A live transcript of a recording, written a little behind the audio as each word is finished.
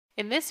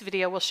In this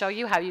video, we'll show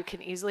you how you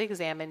can easily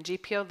examine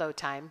GPO load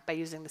time by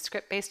using the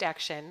script-based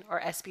action, or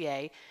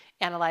SBA,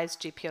 Analyze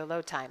GPO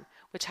Load Time,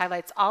 which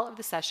highlights all of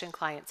the session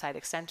client-side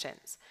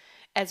extensions.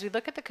 As we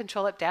look at the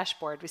Control Up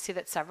dashboard, we see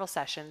that several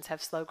sessions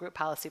have slow group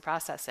policy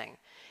processing.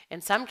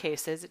 In some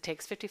cases, it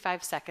takes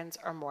 55 seconds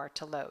or more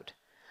to load.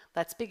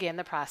 Let's begin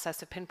the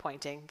process of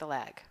pinpointing the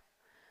lag.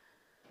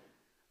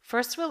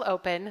 First, we'll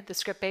open the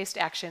Script-Based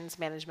Actions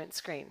Management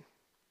screen.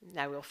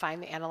 Now we'll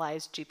find the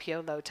Analyze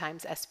GPO Load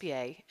Times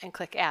SBA and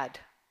click Add.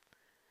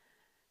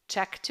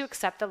 Check to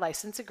accept the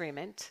license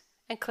agreement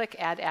and click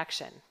Add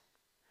Action.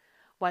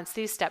 Once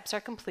these steps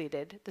are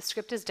completed, the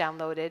script is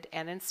downloaded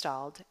and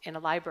installed in a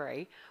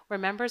library where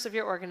members of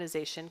your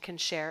organization can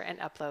share and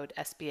upload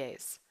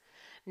SBAs.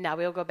 Now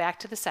we will go back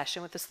to the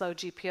session with the slow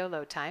GPO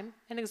load time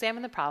and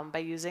examine the problem by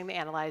using the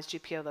Analyze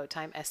GPO Load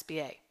Time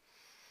SBA.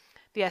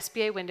 The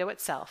SBA window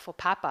itself will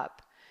pop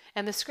up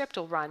and the script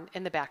will run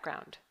in the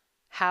background.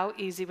 How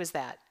easy was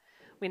that?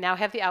 We now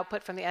have the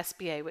output from the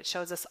SBA, which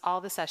shows us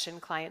all the session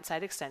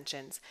client-side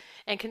extensions,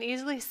 and can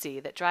easily see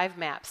that Drive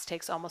Maps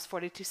takes almost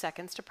 42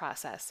 seconds to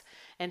process,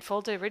 and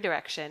Folder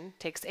Redirection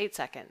takes 8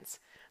 seconds.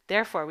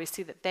 Therefore, we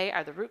see that they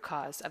are the root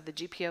cause of the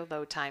GPO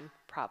load time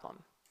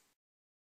problem.